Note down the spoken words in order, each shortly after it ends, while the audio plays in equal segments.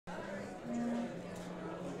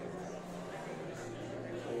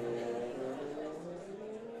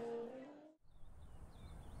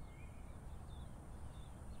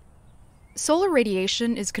Solar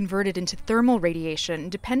radiation is converted into thermal radiation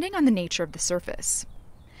depending on the nature of the surface.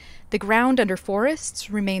 The ground under forests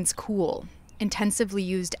remains cool. Intensively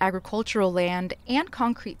used agricultural land and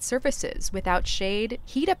concrete surfaces without shade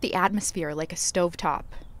heat up the atmosphere like a stovetop.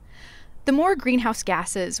 The more greenhouse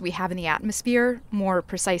gases we have in the atmosphere, more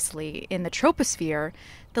precisely in the troposphere,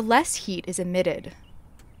 the less heat is emitted.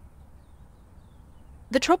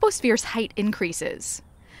 The troposphere's height increases.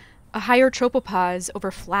 A higher tropopause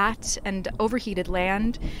over flat and overheated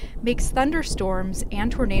land makes thunderstorms and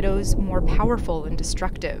tornadoes more powerful and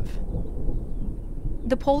destructive.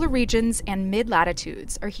 The polar regions and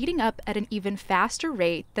mid-latitudes are heating up at an even faster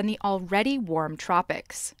rate than the already warm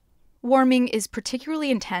tropics. Warming is particularly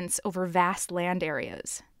intense over vast land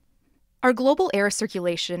areas. Our global air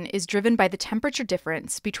circulation is driven by the temperature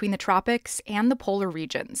difference between the tropics and the polar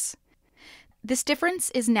regions. This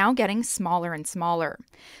difference is now getting smaller and smaller,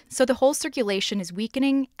 so the whole circulation is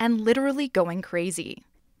weakening and literally going crazy.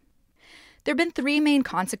 There have been three main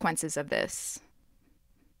consequences of this.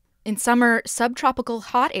 In summer, subtropical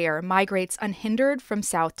hot air migrates unhindered from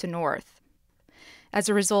south to north. As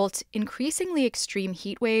a result, increasingly extreme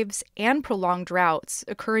heat waves and prolonged droughts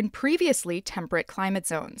occur in previously temperate climate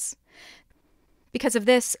zones. Because of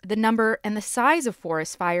this, the number and the size of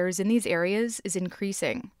forest fires in these areas is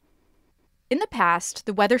increasing. In the past,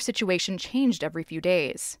 the weather situation changed every few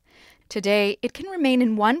days. Today, it can remain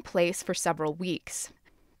in one place for several weeks.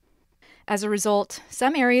 As a result,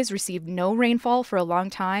 some areas receive no rainfall for a long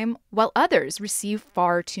time, while others receive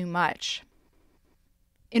far too much.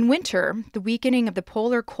 In winter, the weakening of the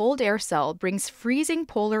polar cold air cell brings freezing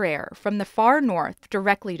polar air from the far north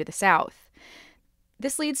directly to the south.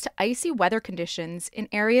 This leads to icy weather conditions in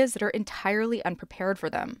areas that are entirely unprepared for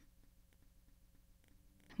them.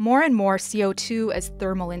 More and more CO2 as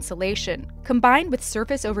thermal insulation, combined with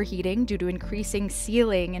surface overheating due to increasing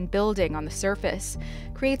sealing and building on the surface,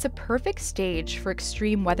 creates a perfect stage for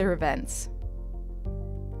extreme weather events.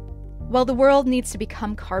 While the world needs to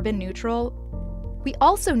become carbon neutral, we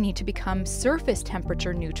also need to become surface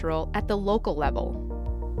temperature neutral at the local level.